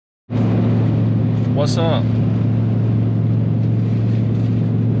What's up?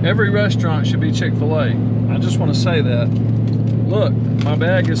 Every restaurant should be Chick-fil-A. I just want to say that. Look, my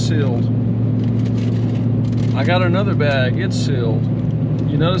bag is sealed. I got another bag, it's sealed.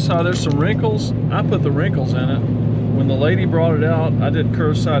 You notice how there's some wrinkles? I put the wrinkles in it. When the lady brought it out, I did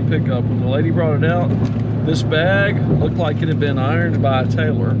curbside pickup. When the lady brought it out, this bag looked like it had been ironed by a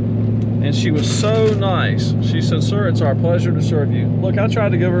tailor. And she was so nice. She said, "Sir, it's our pleasure to serve you." Look, I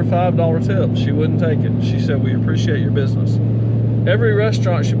tried to give her a $5 tip. She wouldn't take it. She said, "We appreciate your business." Every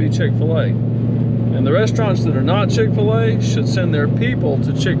restaurant should be Chick-fil-A. And the restaurants that are not Chick-fil-A should send their people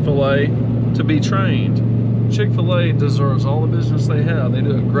to Chick-fil-A to be trained. Chick-fil-A deserves all the business they have. They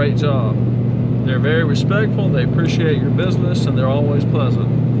do a great job. They're very respectful, they appreciate your business, and they're always pleasant.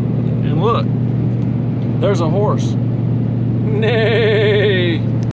 And look, there's a horse. Nay!